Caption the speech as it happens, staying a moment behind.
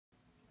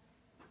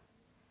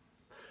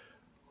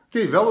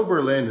Okay,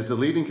 VELOBerlin is the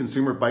leading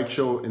consumer bike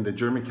show in the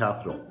German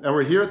capital. And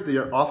we're here at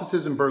the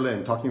offices in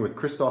Berlin talking with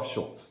Christoph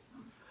Shultz.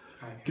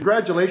 Hi.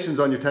 Congratulations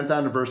on your 10th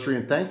anniversary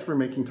and thanks for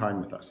making time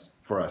with us,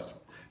 for us.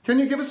 Can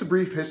you give us a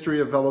brief history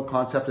of Velo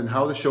concept and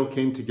how the show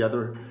came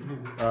together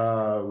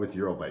with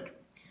Eurobike?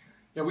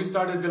 Yeah, we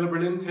started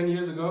VELOBerlin 10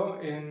 years ago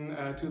in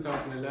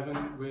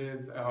 2011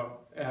 with,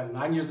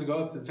 9 years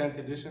ago, it's the 10th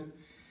edition,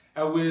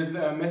 with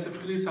Messe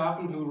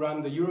Friedrichshafen, who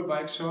run the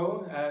Eurobike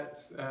show at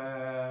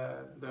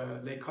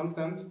the Lake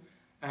Constance.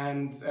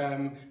 And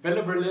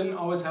VELOBerlin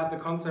always had the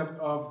concept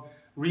of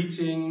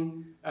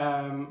reaching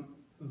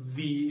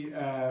the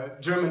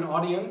German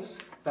audience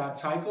that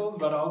cycles,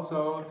 but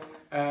also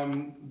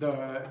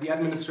the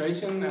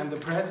administration and the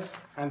press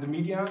and the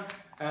media,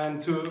 and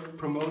to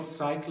promote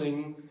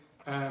cycling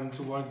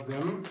towards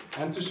them,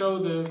 and to show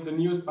the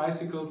newest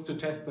bicycles, to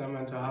test them,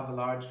 and to have a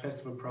large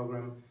festival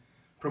program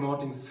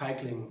promoting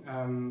cycling.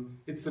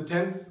 It's the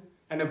 10th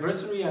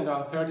anniversary and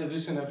our 3rd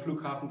edition at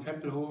Flughafen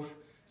Tempelhof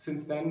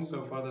since then,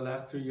 so for the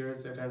last 3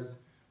 years it has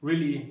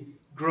really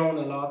grown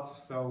a lot.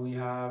 So we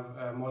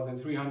have more than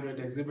 300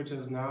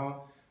 exhibitors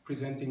now,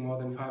 presenting more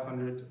than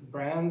 500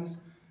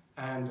 brands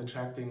and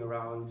attracting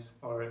around,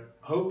 or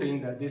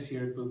hoping that this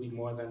year it will be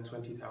more than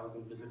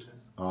 20,000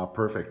 visitors.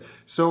 Perfect.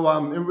 So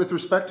and with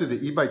respect to the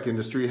e-bike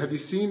industry, have you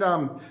seen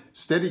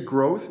steady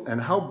growth,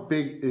 and how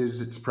big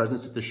is its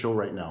presence at the show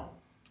right now?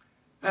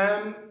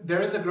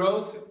 There is a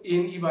growth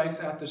in e-bikes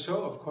at the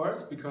show, of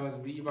course,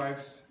 because the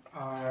e-bikes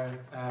are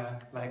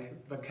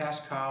like the cash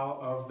cow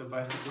of the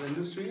bicycle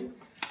industry,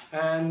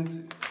 and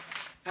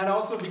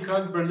also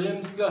because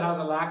Berlin still has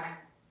a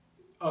lack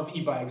of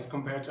e-bikes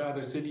compared to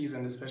other cities,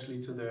 and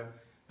especially to the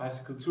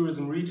bicycle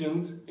tourism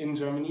regions in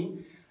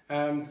Germany.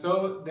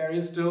 So there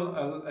is still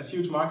a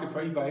huge market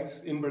for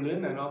e-bikes in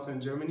Berlin and also in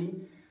Germany,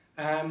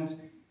 and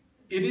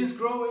it is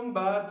growing,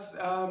 but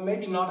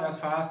maybe not as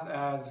fast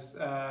as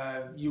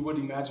you would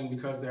imagine,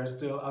 because there are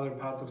still other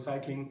parts of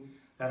cycling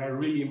that are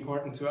really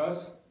important to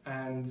us,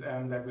 and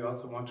that we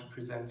also want to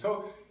present.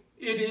 So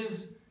it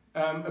is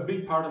a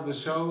big part of the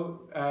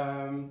show,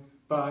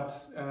 but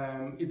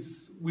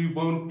we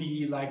won't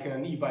be like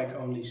an e-bike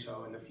only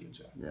show in the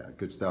future. Yeah,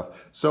 good stuff.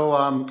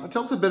 So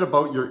tell us a bit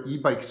about your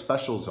e-bike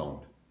special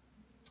zone.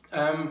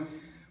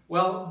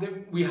 Well,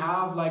 we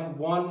have like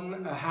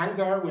one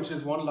hangar, which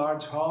is one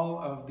large hall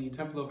of the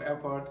Tempelhof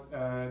Airport,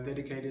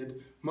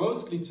 dedicated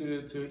mostly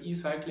to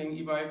e-cycling,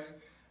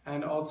 e-bikes,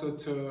 and also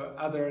to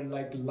other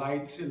like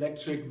light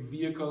electric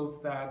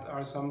vehicles that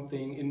are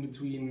something in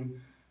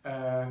between,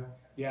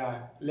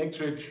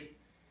 electric,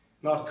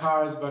 not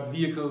cars, but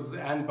vehicles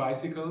and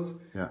bicycles,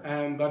 yeah.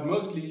 But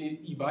mostly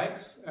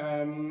e-bikes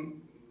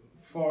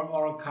for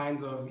all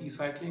kinds of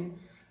e-cycling.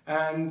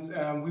 And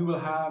we will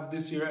have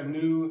this year a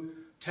new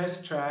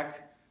test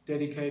track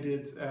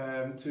dedicated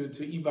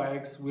to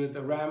e-bikes, with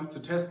a ramp to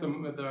test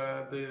them with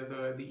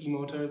the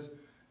e-motors,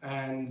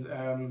 and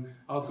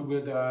also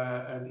with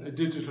a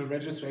digital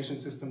registration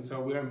system. So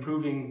we're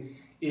improving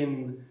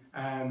in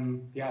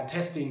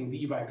testing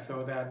the e-bikes,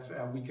 so that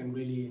we can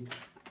really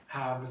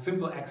have a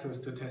simple access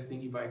to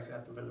testing e-bikes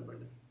at the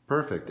VELOBerlin.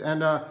 Perfect.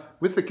 And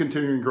with the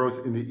continuing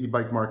growth in the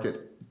e-bike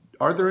market,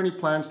 are there any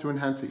plans to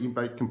enhance the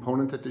e-bike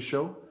component at the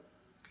show?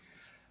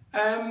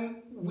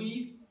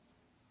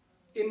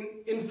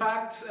 In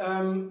fact,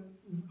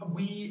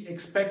 we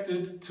expect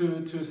it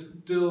to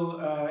still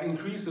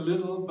increase a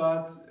little,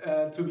 but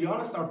to be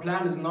honest, our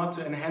plan is not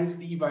to enhance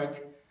the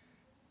e-bike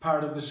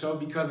part of the show,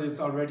 because it's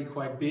already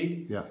quite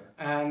big. Yeah.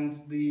 And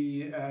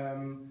we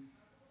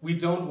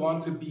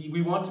want to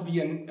be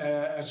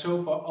a show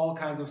for all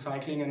kinds of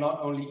cycling and not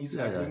only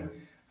e-cycling.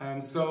 Yeah.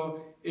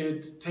 So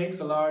it takes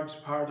a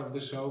large part of the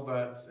show,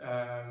 but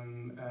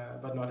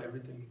not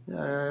everything.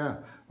 Yeah.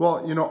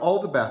 Well, all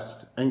the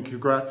best, and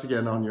congrats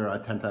again on your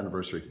 10th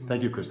anniversary.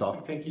 Thank you,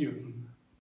 Christoph. Thank you.